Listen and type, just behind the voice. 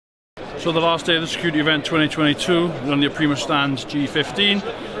So the last day of the security event 2022, we're on the Oprema stand G15.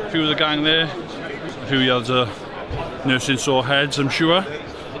 A few of the gang there, a few of the other nursing sore heads, I'm sure.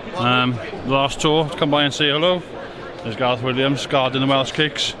 The last tour, come by and say hello. There's Gareth Williams, guarding the Welsh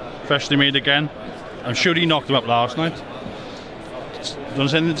kicks, freshly made again. I'm sure he knocked them up last night. Do you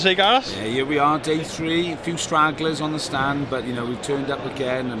want anything to say, Gareth? Yeah, here we are, day 3, a few stragglers on the stand, but you know, we've turned up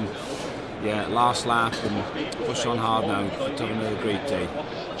again and yeah, last lap and push on hard now to have another great day.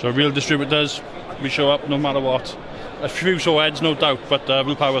 So real distributors, we show up no matter what. A few sore heads, no doubt, but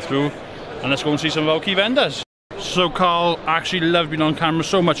we'll power through. And let's go and see some of our key vendors. So Carl actually loved being on camera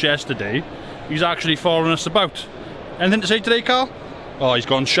so much yesterday, he's actually following us about. Anything to say today, Carl? Oh, he's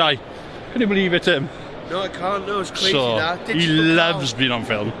gone shy. Can you believe it, Tim? No, I can't. No, it's crazy. So That he loves being on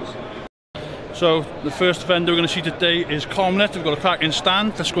film. So the first vendor we're going to see today is Comlet. We've got a cracking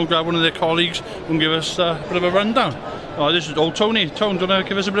stand. Let's go and grab one of their colleagues and give us a bit of a rundown. Oh, this is old Tony. Tony, do you want to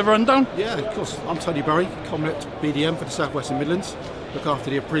give us a bit of a rundown? Yeah, of course. I'm Tony Burry, Comlet BDM for the South West and Midlands. Look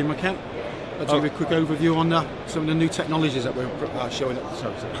after the Oprema account. I'll give you a quick overview on some of the new technologies that we're showing at the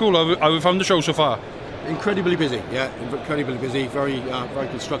show. Cool. How have we found the show so far? Incredibly busy. Yeah, incredibly busy. Very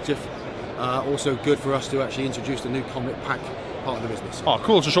constructive. Also good for us to actually introduce the new Comlet pack part of the business. Oh,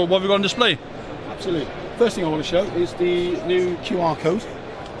 cool. So what have we got on display? Absolutely. First thing I want to show is the new QR code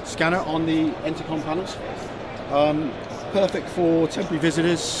scanner on the Intercom panels. Perfect for temporary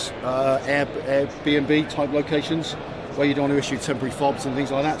visitors, Airbnb type locations where you don't want to issue temporary fobs and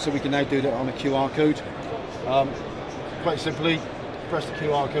things like that. So we can now do that on a QR code. Quite simply, press the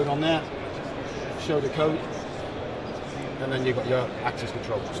QR code on there, show the code, and then you've got your access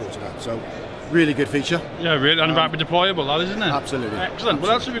control sorted out. So really good feature. Yeah, really, and rapid deployable, that isn't it? Absolutely. Excellent. Absolutely.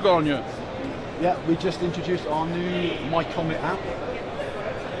 What else have we got on here? Yeah, we just introduced our new My Comlet app.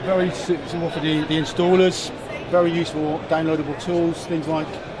 Very suitable for the installers. Very useful downloadable tools. Things like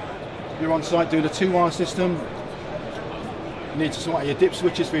you're on site doing a 2-wire system. You need to sort out your dip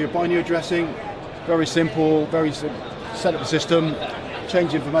switches for your binary addressing. Very simple. Set up the system,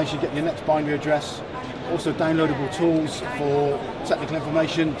 change information, get your next binary address. Also downloadable tools for technical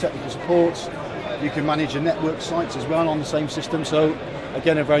information, technical support. You can manage your network sites as well on the same system. So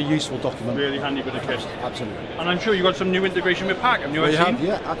again, a very useful document. Really handy bit of kit. Absolutely. And I'm sure you've got some new integration with Pack, haven't you? We have,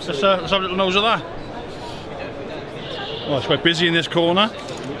 yeah, absolutely. Let's have a little nose of that. Oh, it's quite busy in this corner.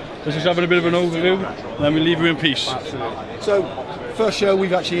 Let's just have a bit of an overview, and then we leave you in peace. Absolutely. So, first show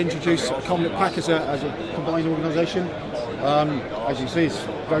we've actually introduced Comlet Pack as a combined organisation. As you see, it's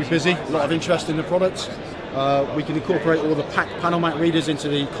very busy, a lot of interest in the products. We can incorporate all the Pack panel mount readers into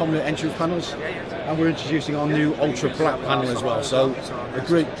the Comlet entrance panels, and we're introducing our new Ultra Black panel as well. So a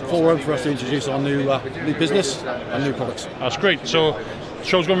great forum for us to introduce our new business and new products. That's great. So the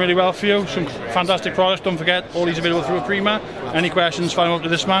show's going really well for you. Some fantastic products. Don't forget, all these available through Oprema. Any questions, find out to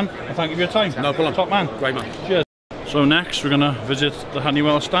this man. And thank you for your time. No problem. Top man. Great man. Cheers. So next we're going to visit the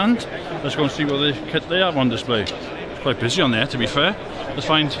Honeywell stand. Let's go and see what the kit they have on display. It's quite busy on there, to be fair. Let's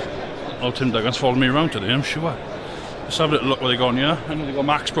find. Oh, Tim Duggan's following me around today, I'm sure. Let's have a little look what they got on here. I know they got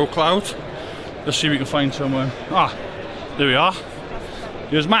Max Pro Cloud. Let's see if we can find somewhere. Ah, there we are.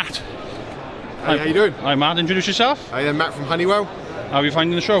 Here's Matt. Hey, how you doing? Hi Matt, introduce yourself. Hi, I'm Matt from Honeywell. How are you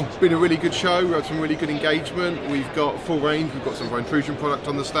finding the show? It's been a really good show. We've had some really good engagement. We've got full range. We've got some of our intrusion product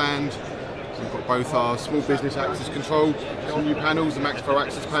on the stand. We've got both our small business access control, some new panels, the Max Pro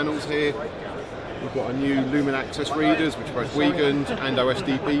access panels here. We've got our new Lumen Access readers, which are both weakened and our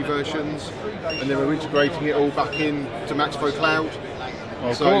SDB versions. And then we're integrating it all back in to Max Pro Cloud.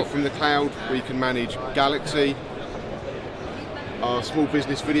 Oh, so cool. from the cloud, we can manage Galaxy, our small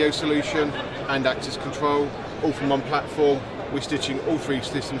business video solution, and access control, all from one platform. We're stitching all 3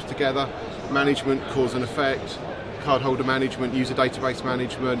 systems together: management, cause and effect, cardholder management, user database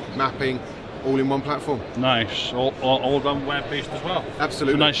management, mapping, all in one platform. Nice. All done web-based as well.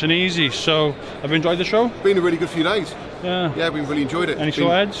 Absolutely. So nice and easy. So, have you enjoyed the show? Been a really good few days. Yeah. Yeah, we've really enjoyed it. Any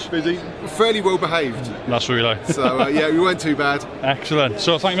sore heads? Busy. Fairly well behaved. That's what we like. So yeah, we weren't too bad. Excellent.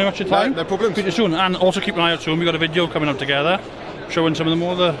 So thank you very much for your time. No problems. Speak to you soon. And also keep an eye out soon. We've got a video coming up together showing some of the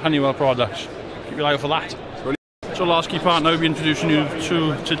more of the Honeywell products. Keep your eye out for that. Brilliant. So last key partner we'll be introducing you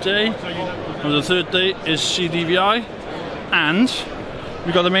to today. And the third day is CDVI. And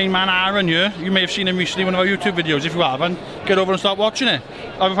we've got the main man Aaron here. You may have seen him recently in one of our YouTube videos. If you haven't, get over and start watching it.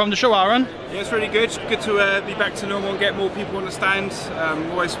 How have you found the show, Aaron? Yeah, it's really good. Good to be back to normal and get more people on the stand.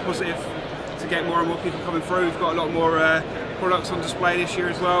 Always positive to get more and more people coming through. We've got a lot more products on display this year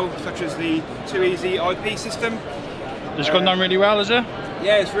as well, such as the 2Easy IP system. It's gone down really well, is it?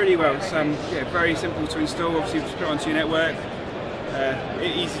 Yeah, it's really well. It's yeah, very simple to install. Obviously, just put it onto your network.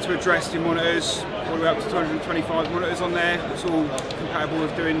 Easy to address your monitors. all the way up to 225 monitors on there. It's all compatible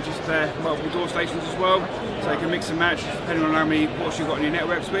with doing just multiple door stations as well, so you can mix and match depending on how many ports you've got on your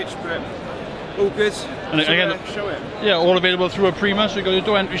network switch. But all good. And so, again, show it. Yeah, all available through Oprema. So you've got your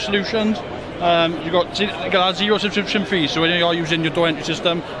door entry solutions. You've got a zero subscription fee, so when you're using your door entry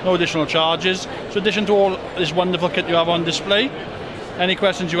system, no additional charges. So in addition to all this wonderful kit you have on display, any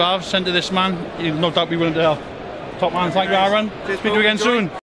questions you have, send to this man. He'll no doubt be willing to help. Top man, thank you, Aaron. Speak to you again soon.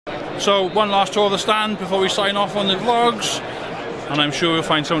 So one last tour of the stand before we sign off on the vlogs, and I'm sure we'll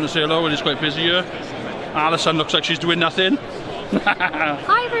find someone to say hello. It is quite busy here. Alison looks like she's doing nothing.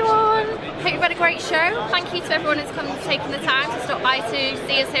 Hi everyone, hope you've had a great show. Thank you to everyone who's come and taken the time to stop by to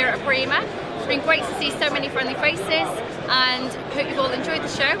see us here at Oprema. It's been great to see so many friendly faces, and hope you've all enjoyed the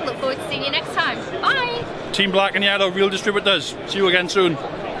show. Look forward to seeing you next time. Bye! Team Black and Yellow, real distributors. See you again soon.